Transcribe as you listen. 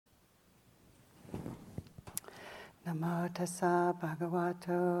Namo tassa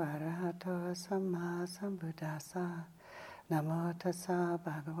bhagavato arahato samma sambuddhassa. Namo tassa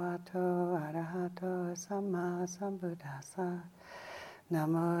bhagavato arahato samma sambuddhassa.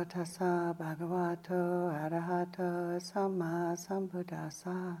 Namo tassa bhagavato arahato samma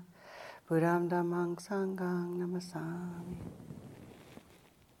sambuddhassa. Buddham dhammang sanghang namasami.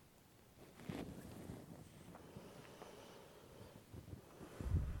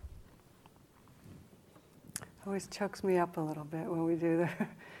 Always chokes me up a little bit when we do the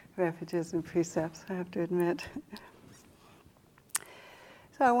refuges and precepts, I have to admit.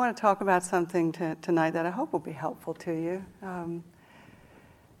 So I want to talk about something tonight that I hope will be helpful to you.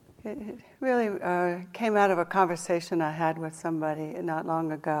 It really came out of a conversation I had with somebody not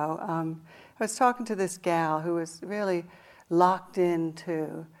long ago. I was talking to this gal who was really locked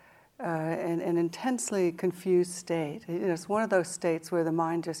into an intensely confused state. It's one of those states where the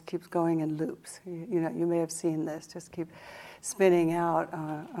mind just keeps going in loops. You may have seen this, just keep spinning out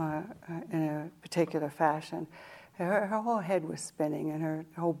in a particular fashion. Her whole head was spinning and her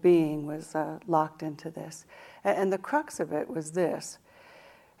whole being was locked into this. And the crux of it was this.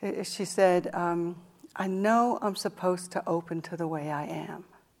 She said, I know I'm supposed to open to the way I am,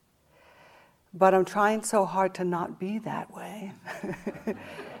 but I'm trying so hard to not be that way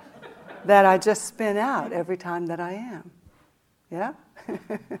that I just spin out every time that I am. Yeah?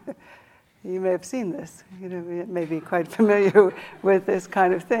 You may have seen this. You may be quite familiar with this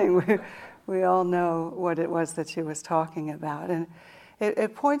kind of thing. We all know what it was that she was talking about. And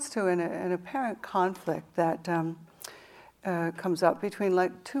it points to an apparent conflict that comes up between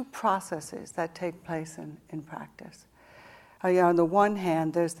like two processes that take place in practice. On the one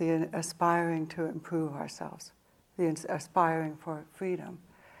hand, there's the aspiring to improve ourselves, the aspiring for freedom.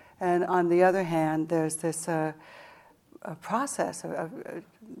 And on the other hand, there's this a process of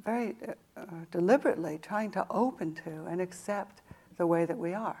very deliberately trying to open to and accept the way that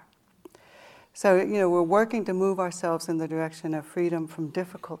we are. So, we're working to move ourselves in the direction of freedom from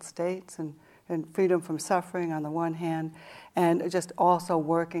difficult states and freedom from suffering on the one hand, and just also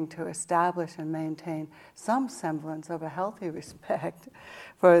working to establish and maintain some semblance of a healthy respect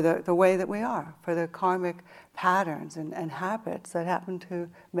for the way that we are, for the karmic patterns and habits that happen to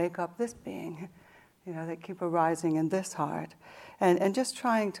make up this being, that keep arising in this heart. And just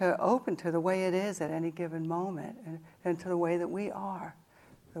trying to open to the way it is at any given moment and to the way that we are,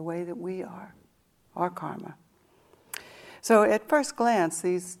 our karma. So at first glance,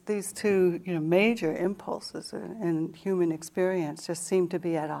 these two major impulses in human experience just seem to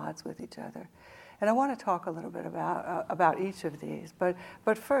be at odds with each other. And I want to talk a little bit about each of these.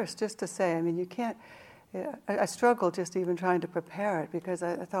 But first, just to say, you can't. I struggled just even trying to prepare it because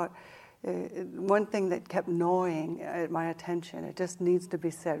I thought one thing that kept gnawing at my attention, it just needs to be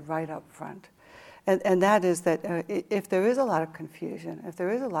said right up front. And that is that if there is a lot of confusion, if there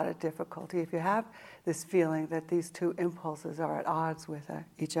is a lot of difficulty, if you have this feeling that these two impulses are at odds with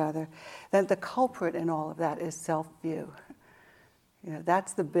each other, then the culprit in all of that is self-view.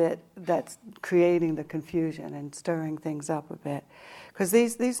 That's the bit that's creating the confusion and stirring things up a bit. Because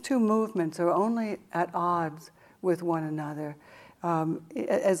these two movements are only at odds with one another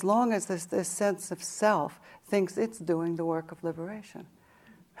as long as this sense of self thinks it's doing the work of liberation.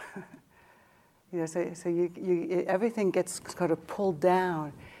 So everything gets kind of pulled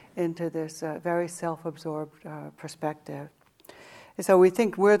down into this very self-absorbed perspective. And so we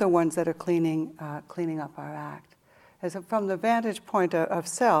think we're the ones that are cleaning up our act. And so from the vantage point of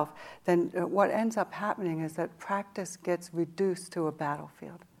self, then what ends up happening is that practice gets reduced to a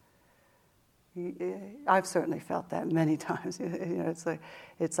battlefield. I've certainly felt that many times. It's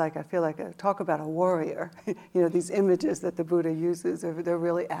like I feel like talk about a warrior. These images that the Buddha uses, they're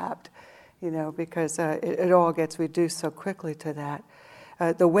really apt. Because it all gets reduced so quickly to that.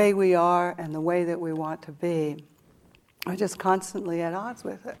 The way we are and the way that we want to be are just constantly at odds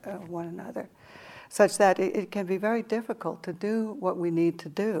with one another, such that it can be very difficult to do what we need to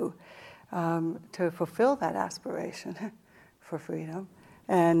do to fulfill that aspiration for freedom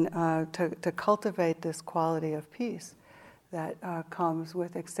and to cultivate this quality of peace that comes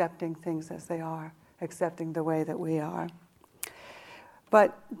with accepting things as they are, accepting the way that we are.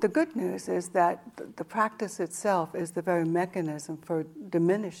 But the good news is that the practice itself is the very mechanism for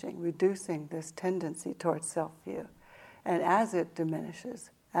diminishing, reducing this tendency towards self-view. And as it diminishes,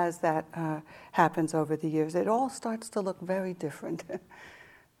 as that happens over the years, it all starts to look very different.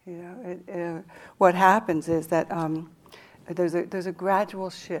 What happens is that there's a gradual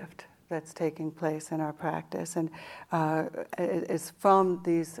shift that's taking place in our practice, and it's from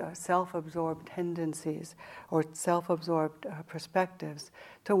these self-absorbed tendencies or self-absorbed perspectives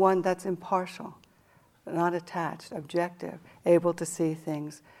to one that's impartial, not attached, objective, able to see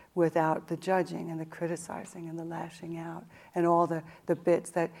things without the judging and the criticizing and the lashing out and all the bits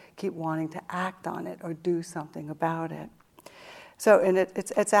that keep wanting to act on it or do something about it. So, and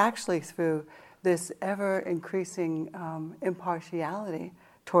it's actually through this ever-increasing impartiality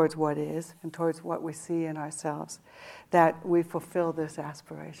towards what is and towards what we see in ourselves that we fulfill this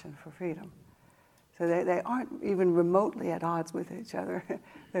aspiration for freedom. So they aren't even remotely at odds with each other.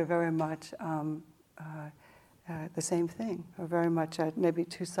 They're very much the same thing, or very much maybe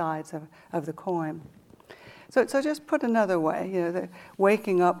two sides of the coin. So just put another way, the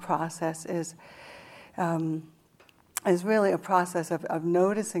waking up process is really a process of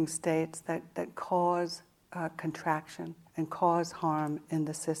noticing states that cause contraction and cause harm in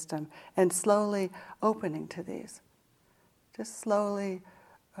the system, and slowly opening to these. Just slowly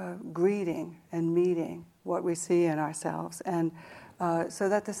greeting and meeting what we see in ourselves, and so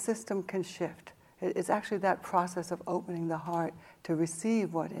that the system can shift. It's actually that process of opening the heart to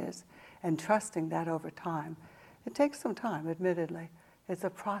receive what is and trusting that over time. It takes some time, admittedly. It's a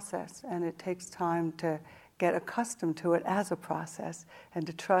process, and it takes time to get accustomed to it as a process and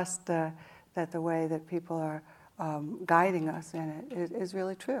to trust that the way that people are guiding us in it is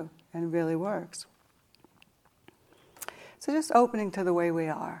really true and really works. So just opening to the way we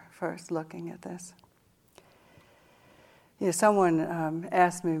are, first looking at this. Someone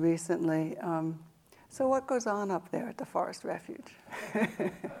asked me recently, so what goes on up there at the Forest Refuge?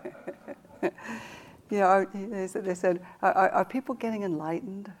 They said, are people getting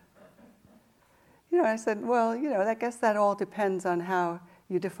enlightened? I said, well, I guess that all depends on how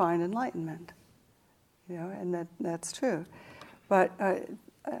you define enlightenment. And that's true. But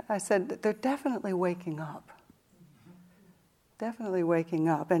I said that they're definitely waking up. Definitely waking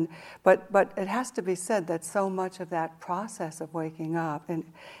up. But it has to be said that so much of that process of waking up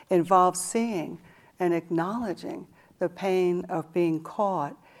involves seeing and acknowledging the pain of being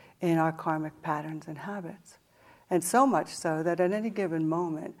caught in our karmic patterns and habits. And so much so that at any given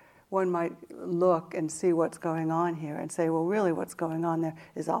moment, one might look and see what's going on here and say, well, really what's going on there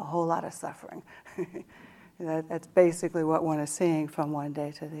is a whole lot of suffering. That's basically what one is seeing from one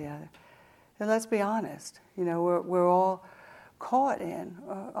day to the other. And let's be honest, we're all caught in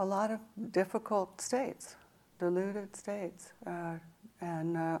a lot of difficult states, deluded states,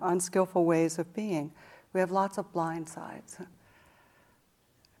 and unskillful ways of being. We have lots of blind sides.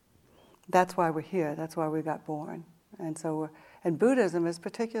 That's why we're here. That's why we got born. And Buddhism is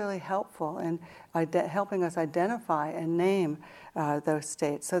particularly helpful in helping us identify and name those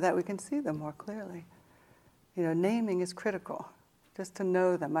states so that we can see them more clearly. Naming is critical, just to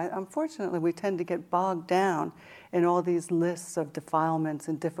know them. Unfortunately, we tend to get bogged down in all these lists of defilements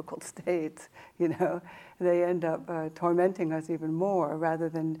and difficult states. They end up tormenting us even more rather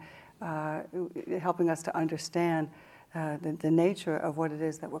than helping us to understand the nature of what it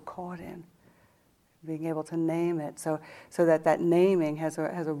is that we're caught in. Being able to name it, so that naming has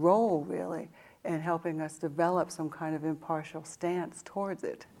a role really in helping us develop some kind of impartial stance towards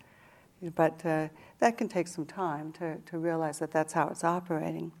it. But that can take some time to realize that that's how it's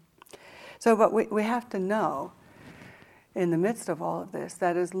operating. But we have to know, in the midst of all of this,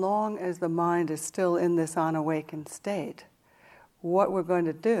 that as long as the mind is still in this unawakened state, what we're going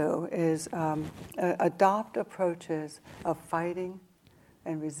to do is adopt approaches of fighting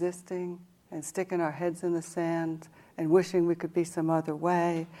and resisting and sticking our heads in the sand and wishing we could be some other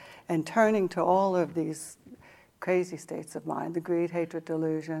way and turning to all of these crazy states of mind, the greed, hatred,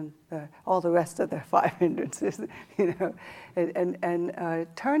 delusion, all the rest of their 5 hindrances, and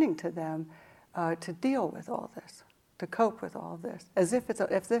turning to them to deal with all this, to cope with all this, as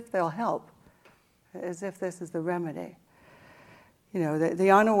if they'll help, as if this is the remedy.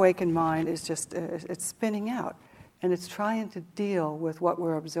 The unawakened mind is just, it's spinning out. And it's trying to deal with what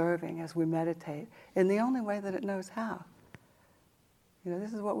we're observing as we meditate in the only way that it knows how.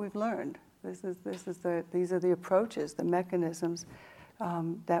 This is what we've learned. These are the approaches, the mechanisms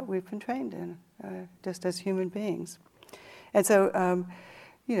that we've been trained in, just as human beings. And so,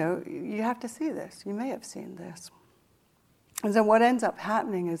 you have to see this. You may have seen this. And so what ends up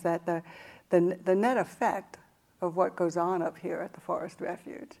happening is that the net effect of what goes on up here at the Forest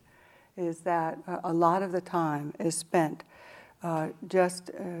Refuge is that a lot of the time is spent just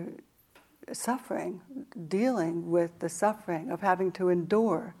suffering, dealing with the suffering of having to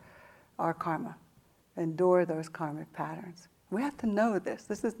endure our karma, endure those karmic patterns. We have to know this.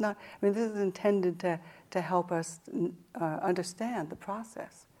 This is not, this is intended to help us understand the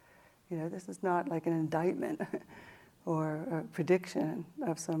process. This is not like an indictment or a prediction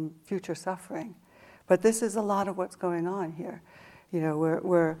of some future suffering. But this is a lot of what's going on here.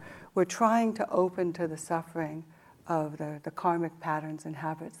 we're trying to open to the suffering of the karmic patterns and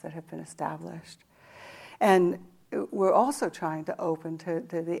habits that have been established. And we're also trying to open to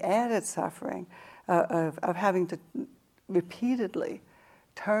the added suffering of having to repeatedly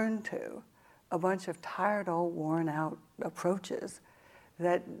turn to a bunch of tired, old, worn-out approaches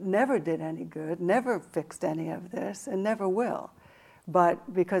that never did any good, never fixed any of this, and never will.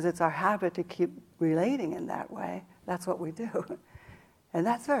 But because it's our habit to keep relating in that way, that's what we do. And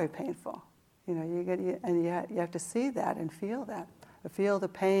that's very painful. You know, you have to see that and feel that. Feel the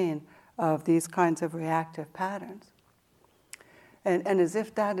pain of these kinds of reactive patterns. And as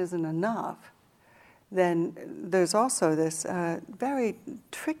if that isn't enough, then there's also this very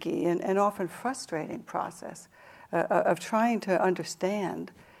tricky and often frustrating process of trying to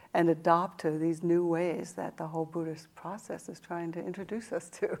understand and adopt to these new ways that the whole Buddhist process is trying to introduce us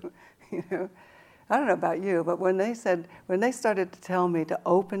to. You know, I don't know about you, but when they started to tell me to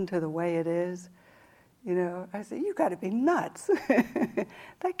open to the way it is, you know, I said, "You got to be nuts!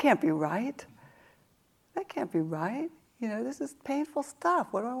 That can't be right. That can't be right. You know, this is painful stuff.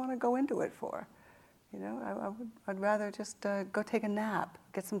 What do I want to go into it for? You know, I'd rather just go take a nap,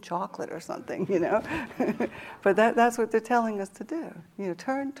 get some chocolate or something, you know." But that's what they're telling us to do. You know,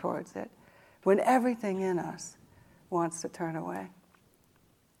 turn towards it when everything in us wants to turn away.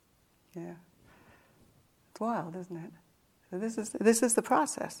 Yeah. It's wild, isn't it? So this is the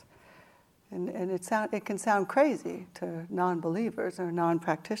process. And it can sound crazy to non-believers or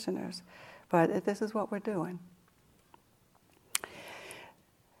non-practitioners, but this is what we're doing.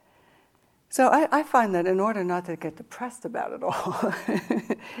 So I find that in order not to get depressed about it all,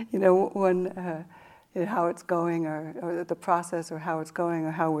 you know, when you know, how it's going or the process or how it's going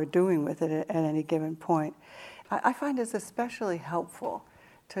or how we're doing with it at any given point, I find it's especially helpful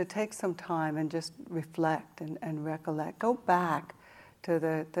to take some time and just reflect and recollect. Go back to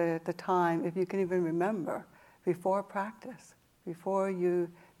the time, if you can even remember, before practice, before you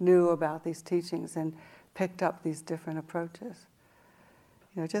knew about these teachings and picked up these different approaches.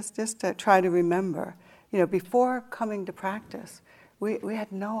 You know, just to try to remember, you know, before coming to practice, we had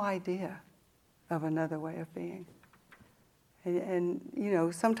no idea of another way of being. And you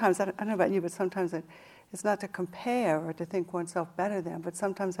know, sometimes, I don't know about you, but sometimes it's not to compare or to think oneself better than, but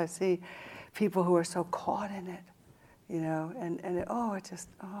sometimes I see people who are so caught in it, you know,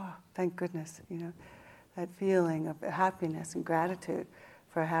 thank goodness, you know, that feeling of happiness and gratitude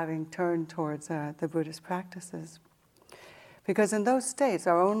for having turned towards the Buddhist practices. Because in those states,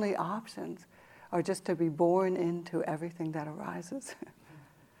 our only options are just to be born into everything that arises.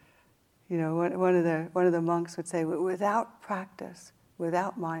 You know, one of the monks would say, without practice,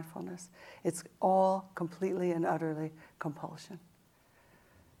 without mindfulness, it's all completely and utterly compulsion.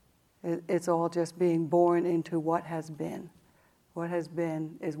 It's all just being born into what has been. What has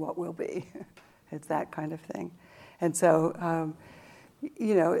been is what will be. It's that kind of thing. And so,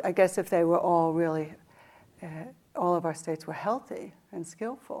 you know, I guess if they were all really... all of our states were healthy and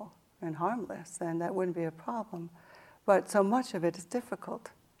skillful and harmless, then that wouldn't be a problem. But so much of it is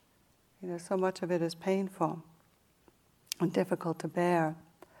difficult. You know, so much of it is painful and difficult to bear.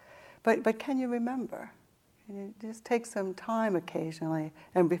 But can you remember? Can you just take some time occasionally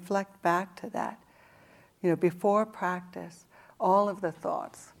and reflect back to that? You know, before practice, all of the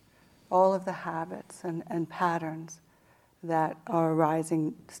thoughts, all of the habits and patterns that are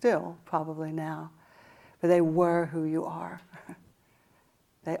arising still, probably now, but they were who you are.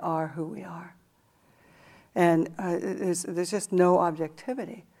 They are who we are. And there's just no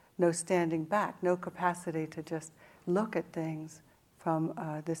objectivity, no standing back, no capacity to just look at things from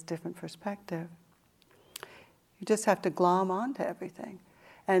this different perspective. You just have to glom onto everything.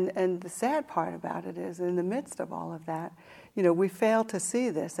 And the sad part about it is, in the midst of all of that, you know, we fail to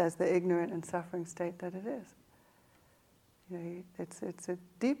see this as the ignorant and suffering state that it is. You know, it's a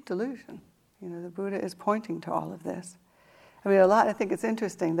deep delusion. You know, the Buddha is pointing to all of this. I mean, I think it's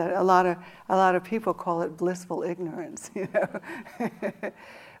interesting that a lot of people call it blissful ignorance, you know.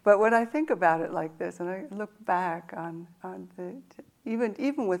 But when I think about it like this, and I look back on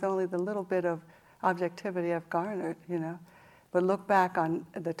even with only the little bit of objectivity I've garnered, you know, but look back on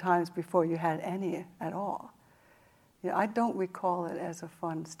the times before you had any at all. You know, I don't recall it as a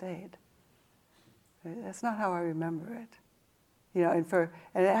fun state. That's not how I remember it. You know, and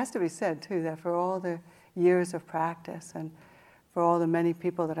it has to be said too that for all the years of practice and for all the many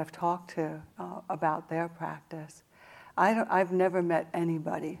people that I've talked to about their practice, I've never met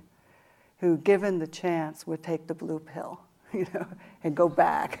anybody who, given the chance, would take the blue pill, you know, and go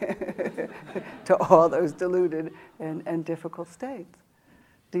back to all those deluded and difficult states.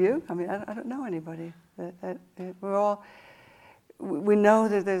 Do you? I mean, I don't know anybody. we know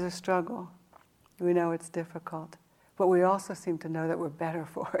that there's a struggle. We know it's difficult. But we also seem to know that we're better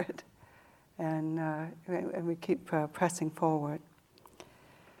for it. And we keep pressing forward.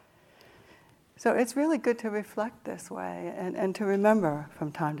 So it's really good to reflect this way and to remember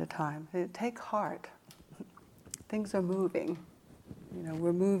from time to time. Take heart. Things are moving.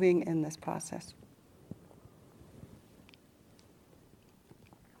 We're moving in this process.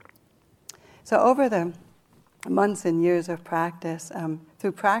 So over the months and years of practice,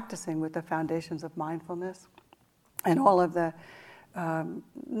 through practicing with the foundations of mindfulness and all of the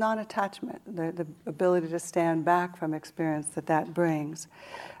non-attachment, the ability to stand back from experience that brings,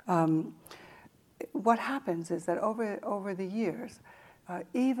 what happens is that over the years,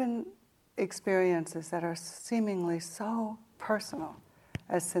 even experiences that are seemingly so personal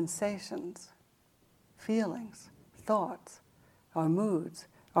as sensations, feelings, thoughts, our moods,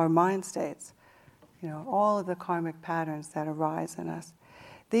 our mind states, all of the karmic patterns that arise in us,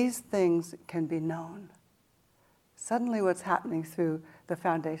 these things can be known. Suddenly what's happening through the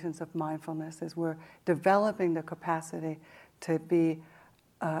foundations of mindfulness is we're developing the capacity to be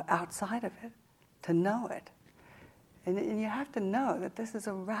outside of it, to know it. And you have to know that this is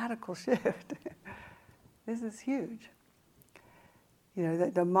a radical shift. This is huge.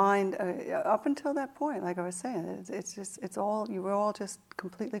 The mind, up until that point, like I was saying, you were all just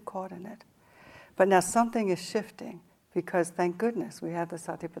completely caught in it. But now something is shifting because, thank goodness, we have the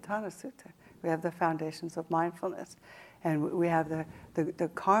Satipatthana Sutta. We have the foundations of mindfulness. And we have the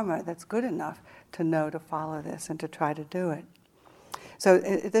karma that's good enough to know to follow this and to try to do it. So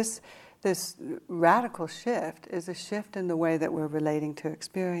this radical shift is a shift in the way that we're relating to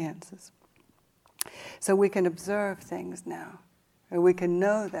experiences. So we can observe things now, or we can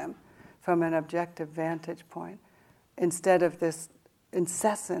know them from an objective vantage point instead of this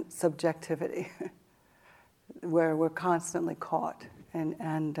incessant subjectivity where we're constantly caught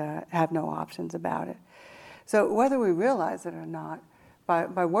and have no options about it. So whether we realize it or not,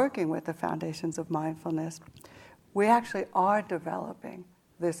 by working with the foundations of mindfulness, we actually are developing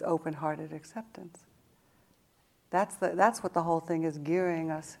this open-hearted acceptance. That's what the whole thing is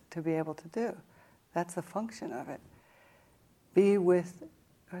gearing us to be able to do. That's the function of it. Be with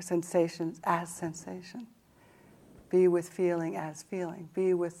sensations as sensation. Be with feeling as feeling.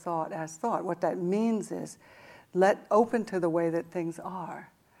 Be with thought as thought. What that means is let open to the way that things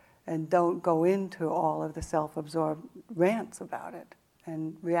are and don't go into all of the self-absorbed rants about it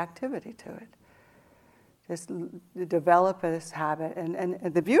and reactivity to it. Just develop this habit.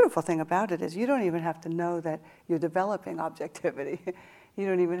 And the beautiful thing about it is you don't even have to know that you're developing objectivity. You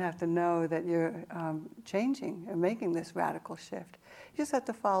don't even have to know that you're changing or making this radical shift. You just have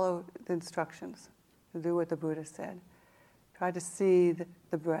to follow the instructions, to do what the Buddha said. Try to see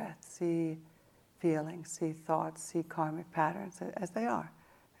the breath, see feelings, see thoughts, see karmic patterns as they are.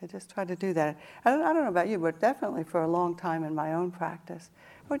 I just try to do that. I don't know about you, but definitely for a long time in my own practice,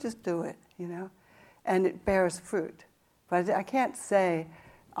 I would just do it, and it bears fruit. But I can't say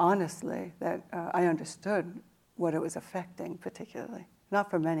honestly that I understood what it was affecting particularly, not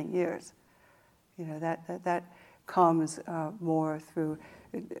for many years. That comes more through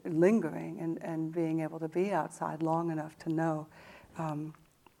lingering and being able to be outside long enough to know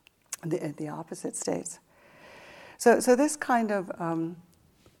the opposite states. So this kind of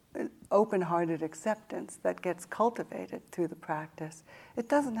open-hearted acceptance that gets cultivated through the practice, it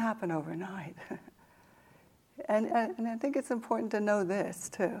doesn't happen overnight. And I think it's important to know this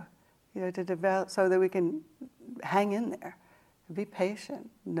too, to develop so that we can hang in there, be patient,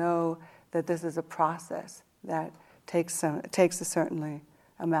 know that this is a process that takes a certain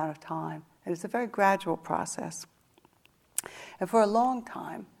amount of time, and it's a very gradual process. And for a long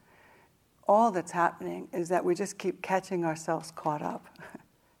time, all that's happening is that we just keep catching ourselves caught up,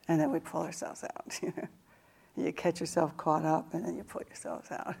 and then we pull ourselves out. You catch yourself caught up, and then you pull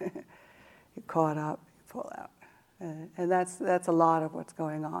yourselves out. You're caught up, you pull out. And that's a lot of what's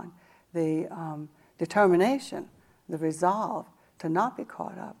going on. The determination, the resolve to not be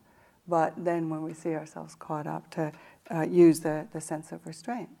caught up, but then when we see ourselves caught up, to use the sense of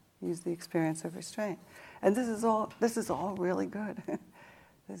restraint, use the experience of restraint. And this is all really good.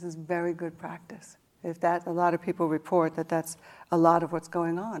 This is very good practice. A lot of people report that that's a lot of what's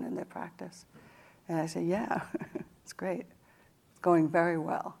going on in their practice. And I say, yeah, it's great. It's going very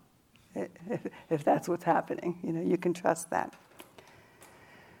well. If that's what's happening, you can trust that.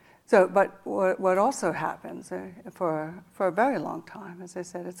 So, but what also happens for a very long time, as I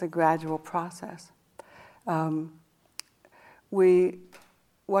said, it's a gradual process.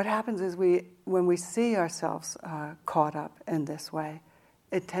 What happens is when we see ourselves caught up in this way,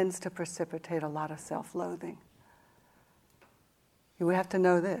 it tends to precipitate a lot of self-loathing. We have to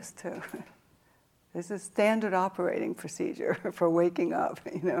know this too. This is standard operating procedure for waking up,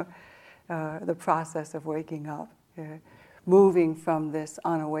 the process of waking up, moving from this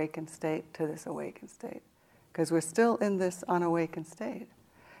unawakened state to this awakened state. Because we're still in this unawakened state.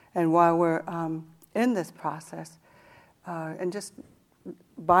 And while we're in this process, and just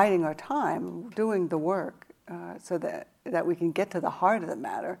biding our time, doing the work so that we can get to the heart of the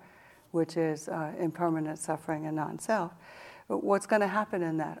matter, which is impermanent suffering and non-self, what's going to happen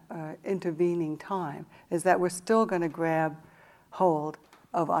in that intervening time is that we're still going to grab hold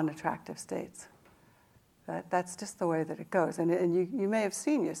of unattractive states. That's just the way that it goes. And you may have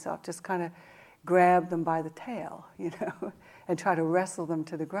seen yourself just kind of grab them by the tail, and try to wrestle them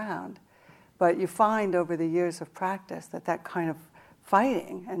to the ground. But you find over the years of practice that kind of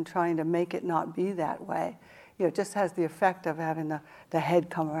fighting and trying to make it not be that way, just has the effect of having the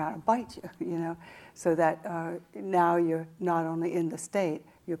head come around and bite you, so that now you're not only in the state,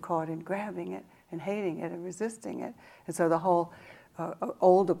 you're caught in grabbing it and hating it and resisting it. And so the whole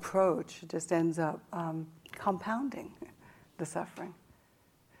old approach just ends up compounding the suffering.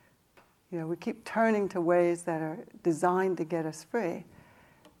 We keep turning to ways that are designed to get us free,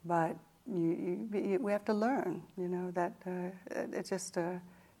 but we have to learn, that it's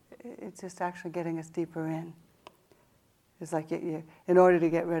just actually getting us deeper in. It's like in order to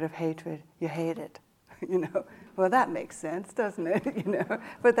get rid of hatred, you hate it, Well, that makes sense, doesn't it?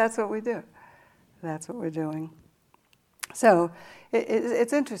 But that's what we do. That's what we're doing. So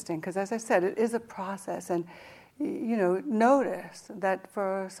it's interesting because, as I said, it is a process, and notice that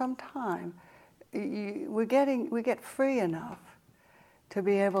for some time we get free enough to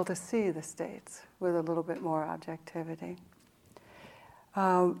be able to see the states with a little bit more objectivity.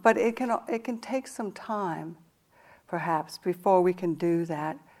 But it can take some time, perhaps, before we can do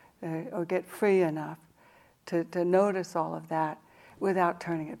that or get free enough to notice all of that without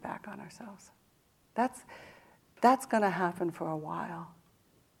turning it back on ourselves. That's going to happen for a while.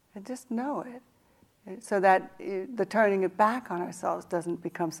 And just know it. So that the turning it back on ourselves doesn't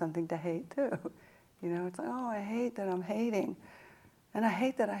become something to hate too. It's like, oh, I hate that I'm hating. And I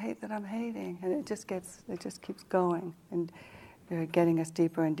hate that I'm hating. And it just keeps going and getting us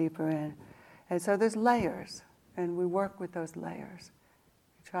deeper and deeper in. And so there's layers, and we work with those layers.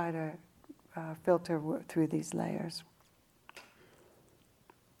 We try to filter through these layers.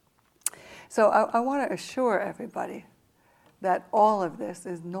 So I want to assure everybody that all of this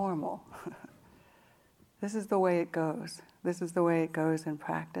is normal. This is the way it goes. This is the way it goes in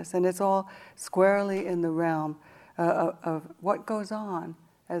practice. And it's all squarely in the realm of what goes on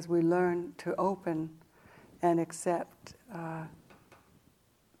as we learn to open and accept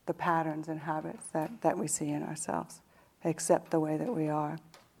the patterns and habits that we see in ourselves, accept the way that we are.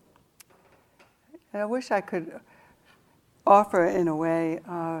 And I wish I could offer, in a way,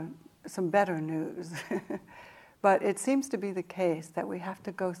 some better news. But it seems to be the case that we have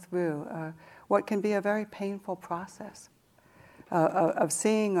to go through what can be a very painful process of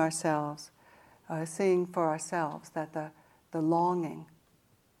seeing ourselves, seeing for ourselves that the longing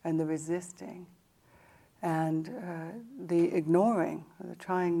and the resisting and the ignoring, the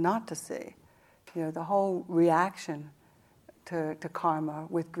trying not to see, the whole reaction to karma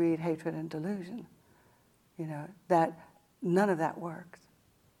with greed, hatred, and delusion, that none of that works.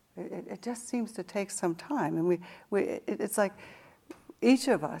 It just seems to take some time, and it's like each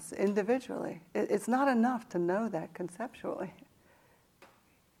of us individually. It's not enough to know that conceptually.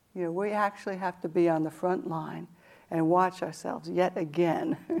 We actually have to be on the front line and watch ourselves yet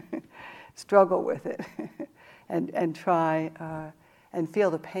again struggle with it and try and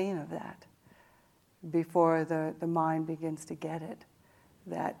feel the pain of that before the mind begins to get it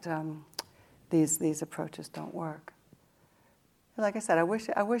that these approaches don't work. Like I said, I wish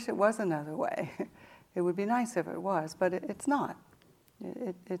it was another way. It would be nice if it was, but it's not.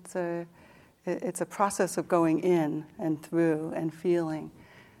 It's a process of going in and through and feeling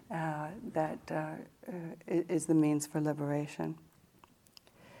that is the means for liberation.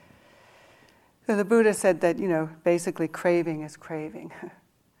 So the Buddha said that, basically craving is craving.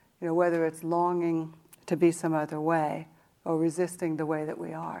 Whether it's longing to be some other way or resisting the way that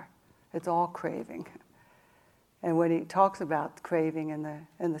we are, it's all craving. And when he talks about craving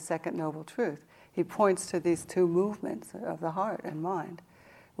in the Second Noble Truth, he points to these two movements of the heart and mind,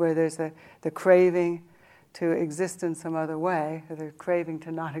 where there's the craving to exist in some other way, or the craving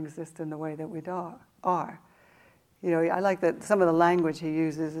to not exist in the way that we are. I like that some of the language he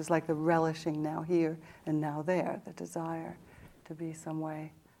uses is like the relishing now here and now there, the desire to be some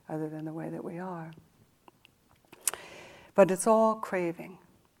way other than the way that we are. But it's all craving.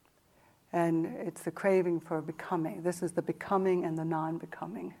 And it's the craving for becoming. This is the becoming and the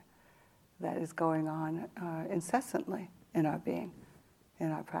non-becoming that is going on incessantly in our being,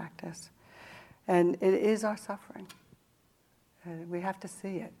 in our practice. And it is our suffering. We have to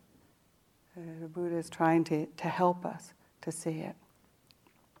see it. The Buddha is trying to help us to see it.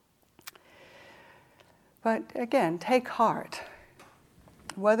 But again, take heart.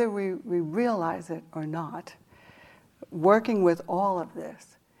 Whether we realize it or not, working with all of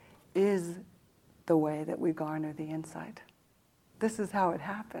this is the way that we garner the insight. This is how it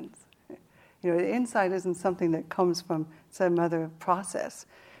happens. The insight isn't something that comes from some other process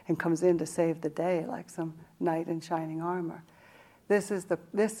and comes in to save the day like some knight in shining armor. This is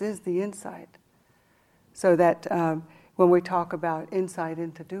the insight. So that when we talk about insight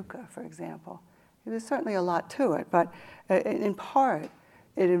into dukkha, for example, there's certainly a lot to it, but in part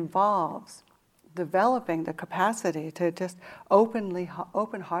it involves developing the capacity to just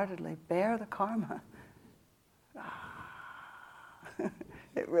open-heartedly bear the karma.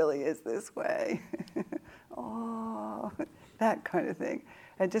 It really is this way. Oh, that kind of thing.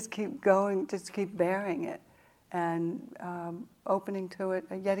 And just keep going, just keep bearing it and opening to it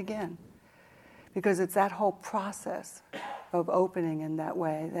yet again. Because it's that whole process of opening in that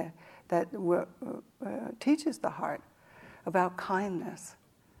way that teaches the heart about kindness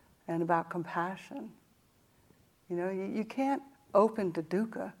and about compassion. You can't open to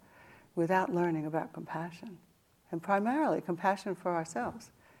dukkha without learning about compassion. And primarily compassion for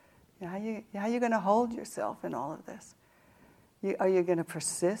ourselves. How are you going to hold yourself in all of this? Are you going to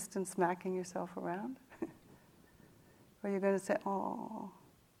persist in smacking yourself around? Or are you going to say, oh,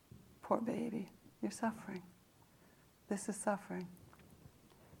 poor baby, you're suffering. This is suffering.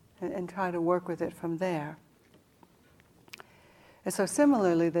 And try to work with it from there. And so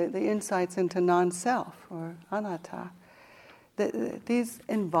similarly, the insights into non-self, or anatta, these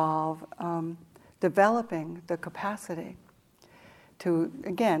involve developing the capacity to,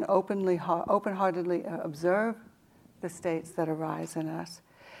 again, open-heartedly observe the states that arise in us,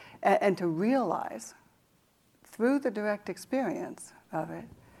 and to realize through the direct experience of it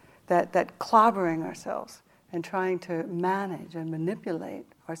that clobbering ourselves and trying to manage and manipulate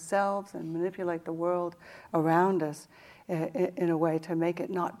ourselves and manipulate the world around us in a way to make it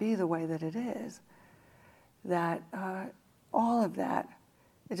not be the way that it is, that all of that,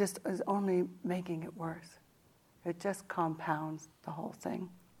 it just is only making it worse. It just compounds the whole thing.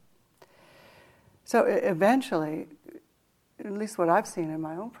 So eventually, at least what I've seen in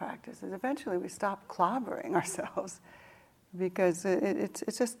my own practice, is eventually we stop clobbering ourselves because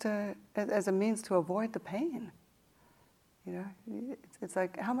it's just as a means to avoid the pain. It's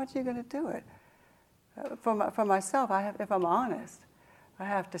like, how much are you going to do it? For myself, if I'm honest, I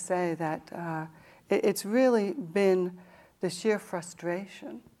have to say that it's really been the sheer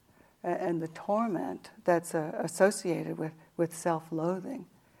frustration and the torment that's associated with self-loathing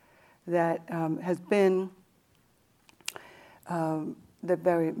that has been the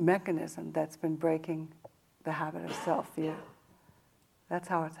very mechanism that's been breaking the habit of self-view. That's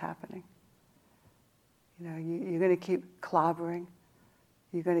how it's happening. You're going to keep clobbering.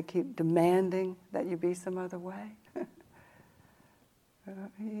 You're going to keep demanding that you be some other way.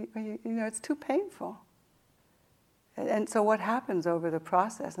 It's too painful. And so what happens over the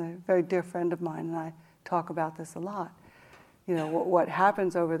process, and a very dear friend of mine and I talk about this a lot, what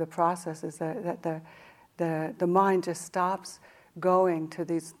happens over the process is that the mind just stops going to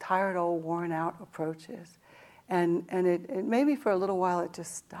these tired old worn out approaches. And it maybe for a little while it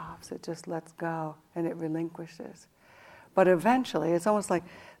just stops, it just lets go and it relinquishes. But eventually, it's almost like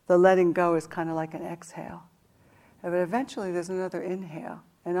the letting go is kind of like an exhale. But eventually there's another inhale.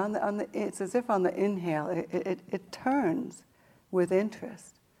 And it's as if on the inhale, it turns with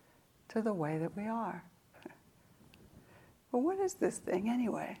interest to the way that we are. Well, what is this thing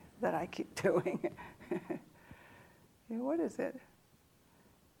anyway that I keep doing? What is it?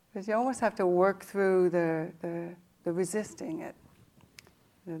 Because you almost have to work through the resisting it,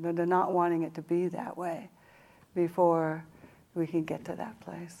 the not wanting it to be that way, before we can get to that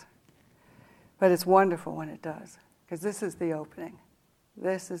place. But it's wonderful when it does, because this is the opening.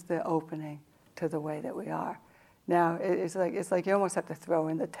 This is the opening to the way that we are. Now, it's like you almost have to throw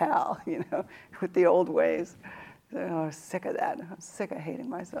in the towel, with the old ways. I'm sick of that. I'm sick of hating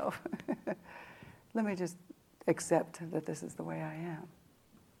myself. Let me just accept that this is the way I am.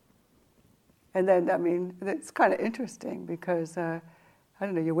 And then, it's kind of interesting because,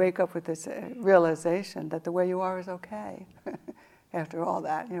 you wake up with this realization that the way you are is okay. After all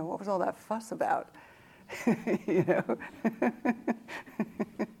that, what was all that fuss about?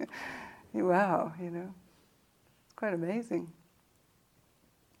 Wow, it's quite amazing.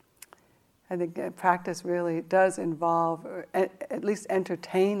 I think practice really does involve, at least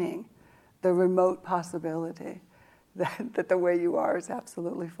entertaining, the remote possibility that the way you are is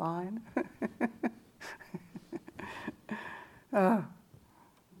absolutely fine. Oh.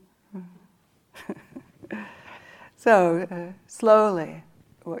 So slowly,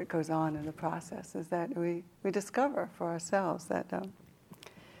 what goes on in the process is that we discover for ourselves that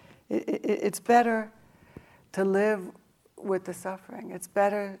it's better to live with the suffering. It's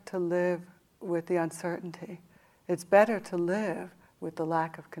better to live with the uncertainty. It's better to live with the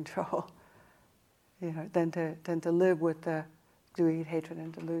lack of control, than to live with the greed, hatred,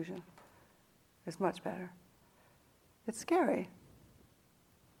 and delusion. It's much better. It's scary.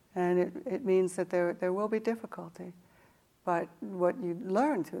 And it means that there will be difficulty. But what you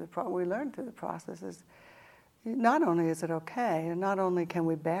learn through the process is not only is it okay, and not only can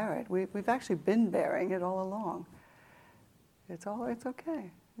we bear it, we've actually been bearing it all along. It's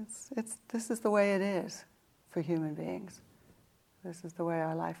okay. This is the way it is for human beings. This is the way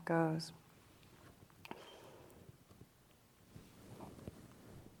our life goes.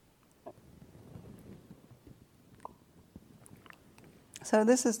 So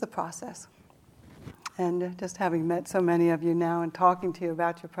this is the process. And just having met so many of you now and talking to you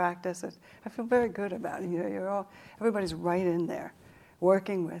about your practice, I feel very good about it. Everybody's right in there,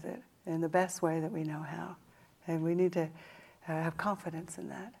 working with it in the best way that we know how. And we need to have confidence in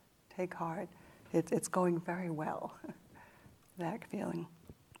that. Take heart. It's going very well, that feeling.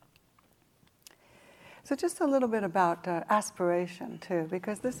 So just a little bit about aspiration too,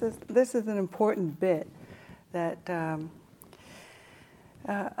 because this is an important bit that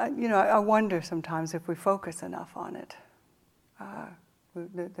I wonder sometimes if we focus enough on it.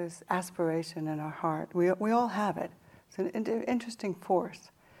 There's aspiration in our heart. We all have it. It's an interesting force.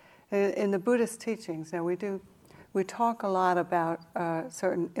 In the Buddhist teachings, we talk a lot about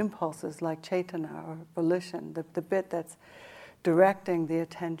certain impulses like cetana or volition, the bit that's directing the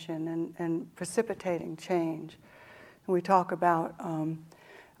attention and precipitating change. And we talk about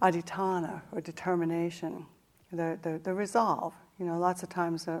adhitthana or determination, the resolve. Lots of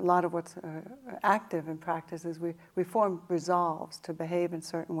times, a lot of what's active in practice is we form resolves to behave in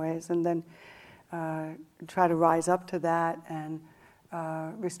certain ways and then try to rise up to that and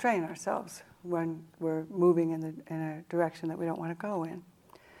restrain ourselves when we're moving in a direction that we don't want to go in.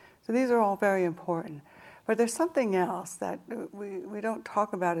 So these are all very important. But there's something else that we don't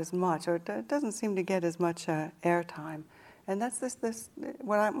talk about as much, or it doesn't seem to get as much airtime, and that's this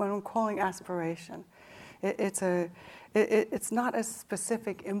what I'm calling aspiration. It's not a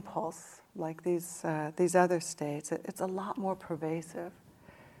specific impulse like these other states. It's a lot more pervasive.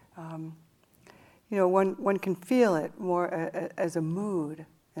 One can feel it more as a mood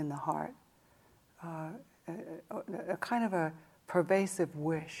in the heart, a kind of a pervasive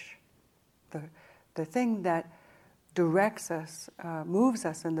wish, the thing that directs us, moves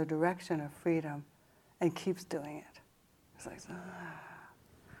us in the direction of freedom, and keeps doing it. It's like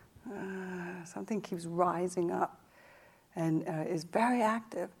something keeps rising up and is very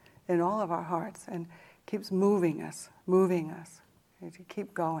active in all of our hearts and keeps moving us to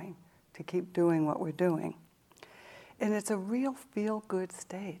keep going, to keep doing what we're doing. And it's a real feel-good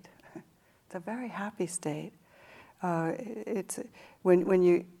state. It's a very happy state. It's when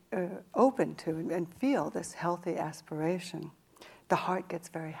you open to and feel this healthy aspiration, the heart gets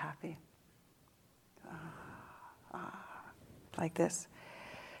very happy. Like this.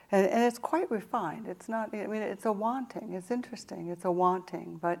 And it's quite refined. It's not, it's a wanting. It's interesting. It's a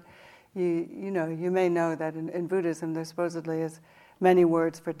wanting. But you may know that in Buddhism there supposedly is many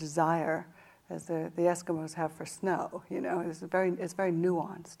words for desire, as the Eskimos have for snow. It's very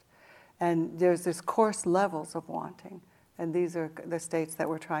nuanced. And there's this coarse levels of wanting. And these are the states that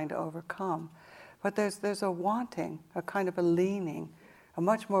we're trying to overcome. But there's a wanting, a kind of a leaning, a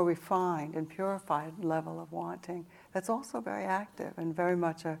much more refined and purified level of wanting that's also very active and very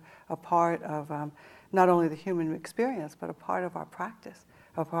much a part of not only the human experience, but a part of our practice,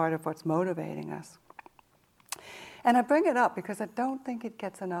 a part of what's motivating us. And I bring it up because I don't think it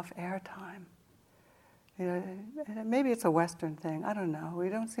gets enough airtime. Maybe it's a Western thing, I don't know. We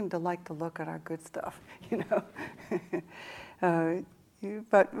don't seem to like to look at our good stuff,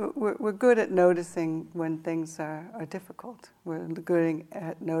 But we're good at noticing when things are difficult. We're good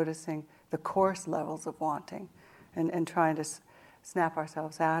at noticing the coarse levels of wanting and trying to snap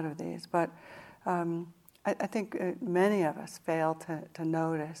ourselves out of these. But I think many of us fail to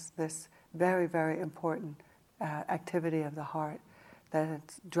notice this very, very important activity of the heart, that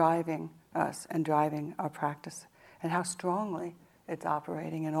it's driving us and driving our practice, and how strongly it's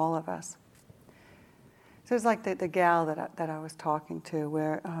operating in all of us. So it's like the gal that I was talking to,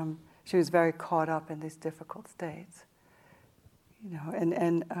 where she was very caught up in these difficult states. You know,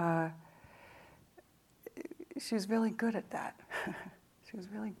 and she was really good at that. She was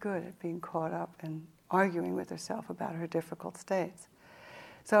really good at being caught up and arguing with herself about her difficult states.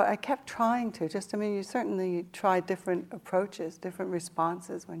 So I kept trying to, you certainly try different approaches, different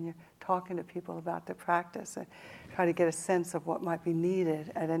responses when you're talking to people about their practice. And try to get a sense of what might be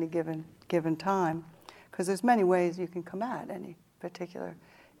needed at any given time. Because there's many ways you can come at any particular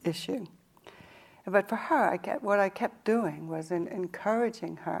issue. But for her, what I kept doing was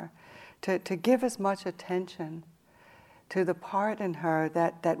encouraging her to give as much attention to the part in her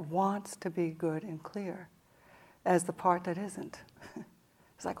that wants to be good and clear as the part that isn't.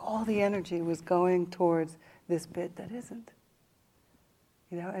 It's like all the energy was going towards this bit that isn't.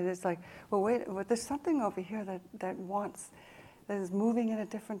 You know, and it's like, well, wait, there's something over here that is moving in a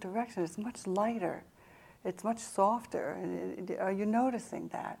different direction. It's much lighter. It's much softer. And are you noticing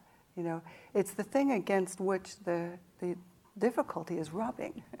that? You know, it's the thing against which the difficulty is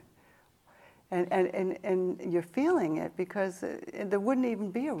rubbing. And you're feeling it because there wouldn't even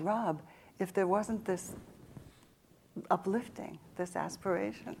be a rub if there wasn't this uplifting, this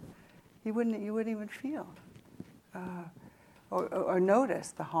aspiration. You wouldn't even feel or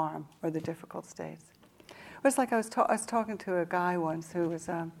notice the harm or the difficult states. It was like I was talking to a guy once who was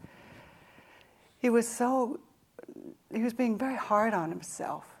he was being very hard on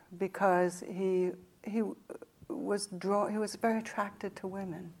himself because he was very attracted to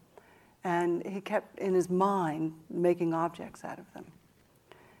women, and he kept in his mind making objects out of them,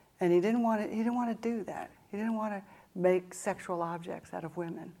 and he didn't want to do that. He didn't want to make sexual objects out of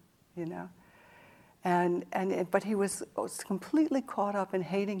women, you know, but he was completely caught up in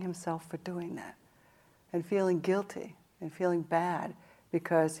hating himself for doing that, and feeling guilty and feeling bad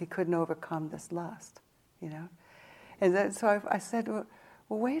because he couldn't overcome this lust, you know. And so I said, well,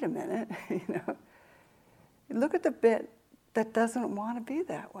 wait a minute, you know. Look at the bit that doesn't want to be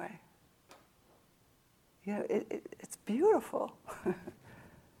that way. You know, it's beautiful.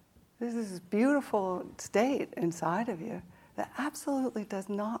 This is this beautiful state inside of you that absolutely does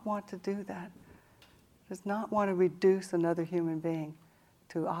not want to do that. Does not want to reduce another human being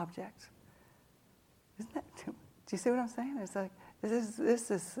to objects. Isn't that? Do you see what I'm saying? It's like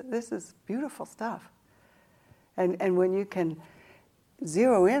this is beautiful stuff. And when you can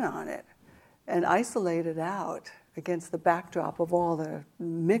zero in on it and isolate it out against the backdrop of all the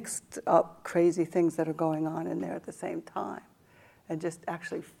mixed up crazy things that are going on in there at the same time, and just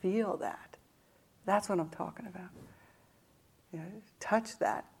actually feel that, that's what I'm talking about. You know, touch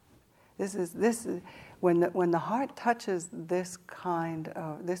that. This is when the heart touches this kind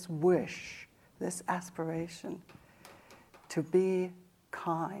of this wish, this aspiration to be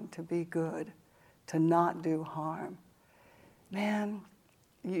kind, to be good, to not do harm. Man,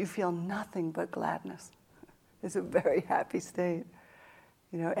 you feel nothing but gladness. It's a very happy state,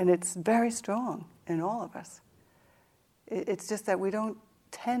 you know, and it's very strong in all of us. It's just that we don't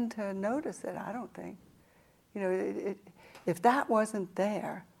tend to notice it, I don't think. You know, if that wasn't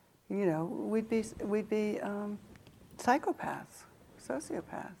there, you know, we'd be psychopaths,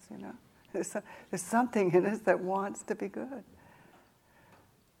 sociopaths, you know. There's something in us that wants to be good.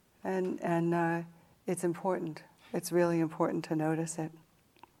 And it's important. It's really important to notice it.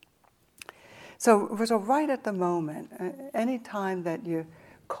 So right at the moment, any time that you're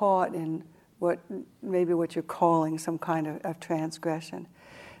caught in what you're calling some kind of transgression,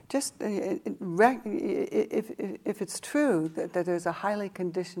 just if it's true that there's a highly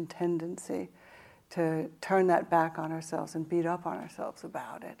conditioned tendency to turn that back on ourselves and beat up on ourselves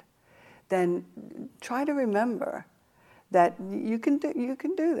about it, then try to remember that you can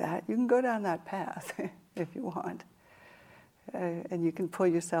do that. You can go down that path if you want. And you can pull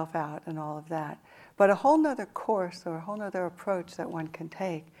yourself out and all of that. But a whole nother course or a whole nother approach that one can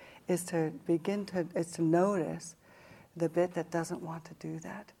take is to notice the bit that doesn't want to do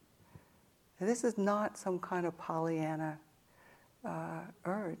that. This is not some kind of Pollyanna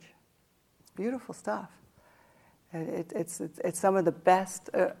urge. It's beautiful stuff. It's some of the best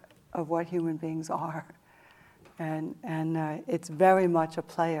of what human beings are. And it's very much a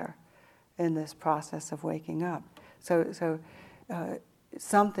player in this process of waking up. So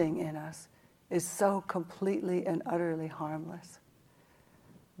something in us is so completely and utterly harmless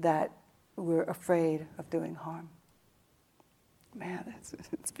that we're afraid of doing harm. Man,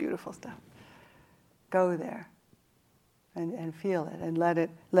 it's beautiful stuff. Go there and feel it and let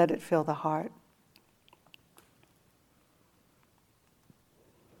it fill the heart.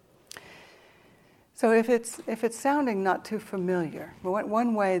 So if it's sounding not too familiar,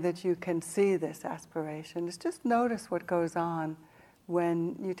 one way that you can see this aspiration is just notice what goes on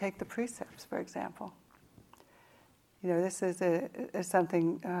when you take the precepts, for example. This is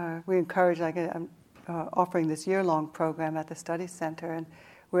something we encourage. Like I'm offering this year-long program at the study center, and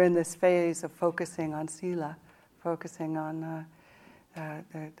we're in this phase of focusing on sila, focusing on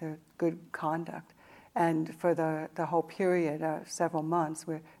the good conduct. And for the whole period of several months,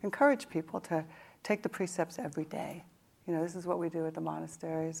 we encourage people to take the precepts every day. This is what we do at the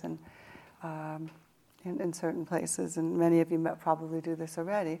monasteries and in certain places, and many of you probably do this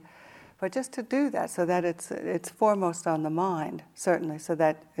already. But just to do that, so that it's foremost on the mind, certainly, so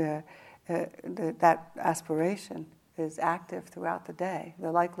that that aspiration is active throughout the day.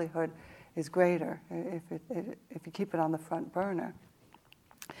 The likelihood is greater if you keep it on the front burner.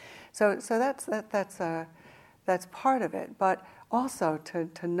 So that's part of it. But also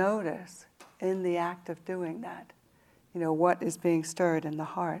to notice in the act of doing that, what is being stirred in the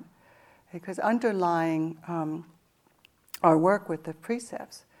heart, because underlying our work with the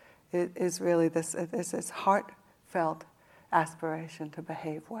precepts is really this heartfelt aspiration to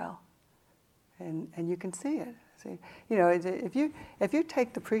behave well, and you can see it. See, if you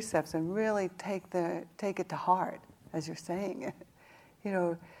take the precepts and really take it to heart as you're saying it,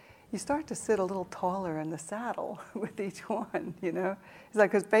 you start to sit a little taller in the saddle with each one. It's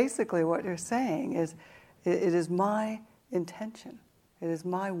like, because basically what you're saying is, it is my intention, it is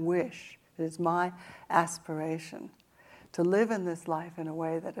my wish, it is my aspiration to live in this life in a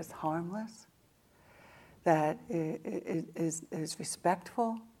way that is harmless, that is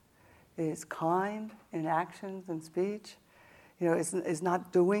respectful, is kind in actions and speech, is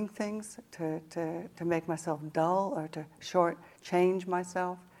not doing things to make myself dull or to shortchange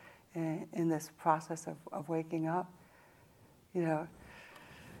myself in this process of waking up.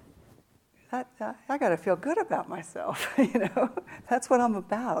 I got to feel good about myself. That's what I'm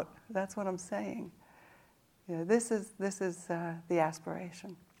about. That's what I'm saying. This is the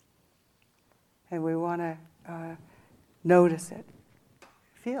aspiration, and we want to notice it,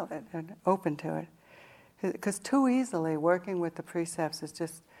 feel it, and open to it. Because too easily working with the precepts is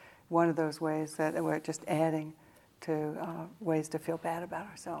just one of those ways that we're just adding to ways to feel bad about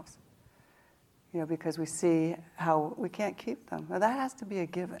ourselves. Because we see how we can't keep them. Now that has to be a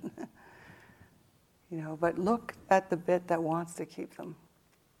given. But look at the bit that wants to keep them.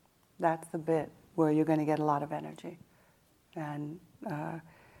 That's the bit where you're going to get a lot of energy and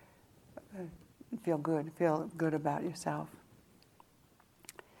feel good about yourself.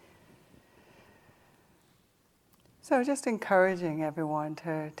 So just encouraging everyone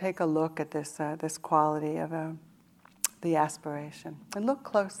to take a look at this quality of the aspiration and look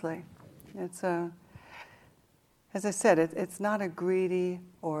closely. It's as I said, it's not a greedy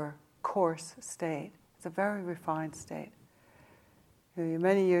or coarse state. It's a very refined state.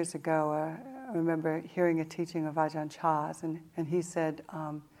 Many years ago, I remember hearing a teaching of Ajahn Chah's, and he said,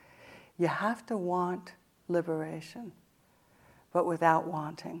 you have to want liberation, but without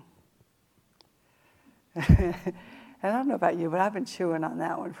wanting. And I don't know about you, but I've been chewing on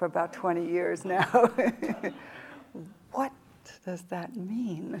that one for about 20 years now. What does that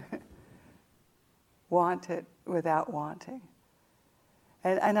mean? Want it without wanting.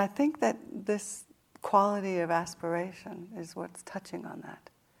 And I think that this quality of aspiration is what's touching on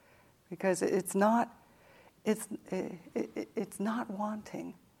that, because it's not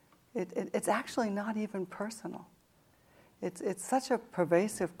wanting. It's actually not even personal. It's such a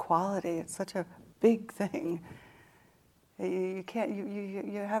pervasive quality. It's such a big thing. You can't.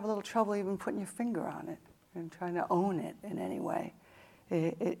 You have a little trouble even putting your finger on it and trying to own it in any way.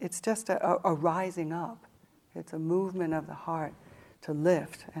 It's just a rising up. It's a movement of the heart to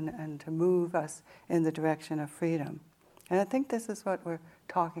lift and to move us in the direction of freedom. And I think this is what we're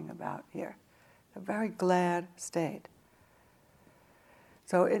talking about here, a very glad state.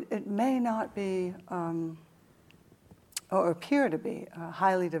 So it may not be, or appear to be,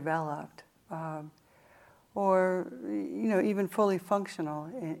 highly developed, or even fully functional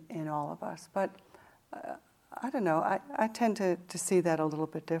in all of us. But I don't know, I tend to see that a little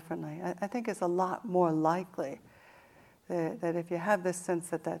bit differently. I think it's a lot more likely that if you have this sense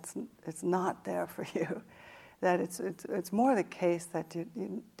that it's not there for you, that it's more the case that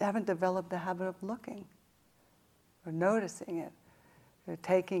you haven't developed the habit of looking or noticing it, or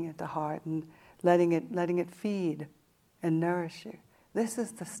taking it to heart and letting it feed and nourish you. This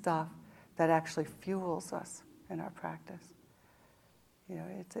is the stuff that actually fuels us in our practice.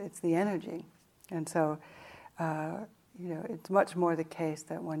 It's the energy, and so it's much more the case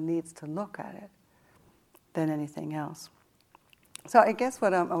that one needs to look at it than anything else. So I guess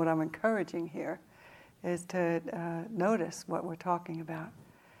what I'm encouraging here is to notice what we're talking about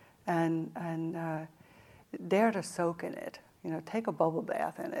and dare to soak in it. take a bubble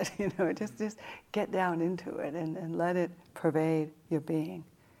bath in it. Just get down into it and let it pervade your being.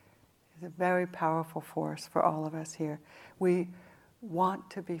 It's a very powerful force for all of us here. We want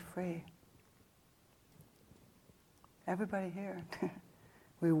to be free. Everybody here,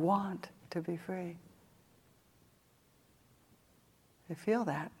 we want to be free. You feel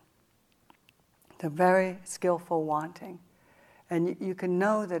that? It's a very skillful wanting. And you can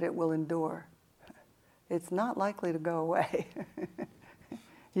know that it will endure. It's not likely to go away.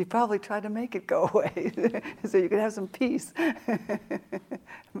 You probably tried to make it go away so you could have some peace.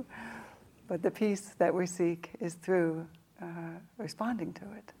 But the peace that we seek is through responding to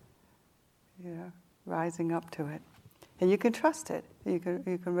it, rising up to it. And you can trust it. You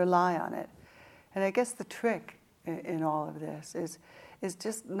can rely on it. And I guess the trick in all of this is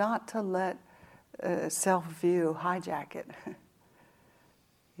just not to let self-view hijack it.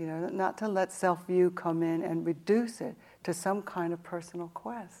 Not to let self-view come in and reduce it to some kind of personal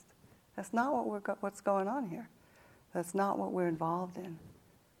quest. That's not what's going on here. That's not what we're involved in.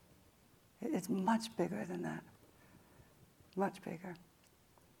 It's much bigger than that. Much bigger.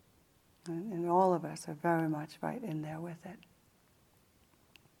 And all of us are very much right in there with it.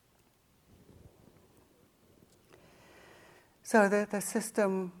 So the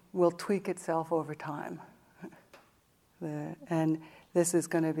system will tweak itself over time. And this is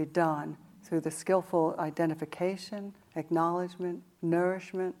going to be done through the skillful identification, acknowledgement,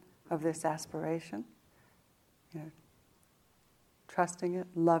 nourishment of this aspiration. Trusting it,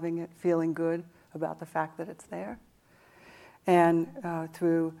 loving it, feeling good about the fact that it's there. And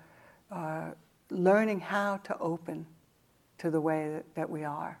through learning how to open to the way that we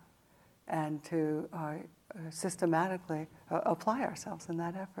are and to systematically apply ourselves in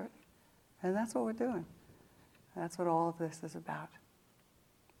that effort. And that's what we're doing. That's what all of this is about.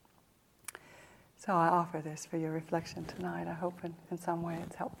 So I offer this for your reflection tonight. I hope in some way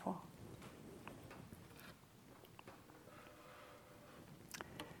it's helpful.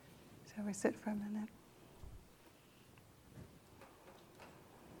 Shall we sit for a minute?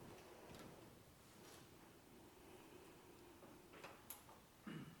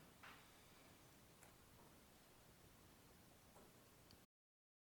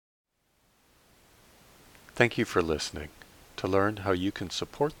 Thank you for listening. To learn how you can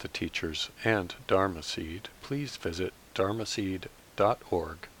support the teachers and Dharma Seed, please visit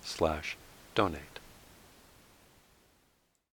dharmaseed.org/donate.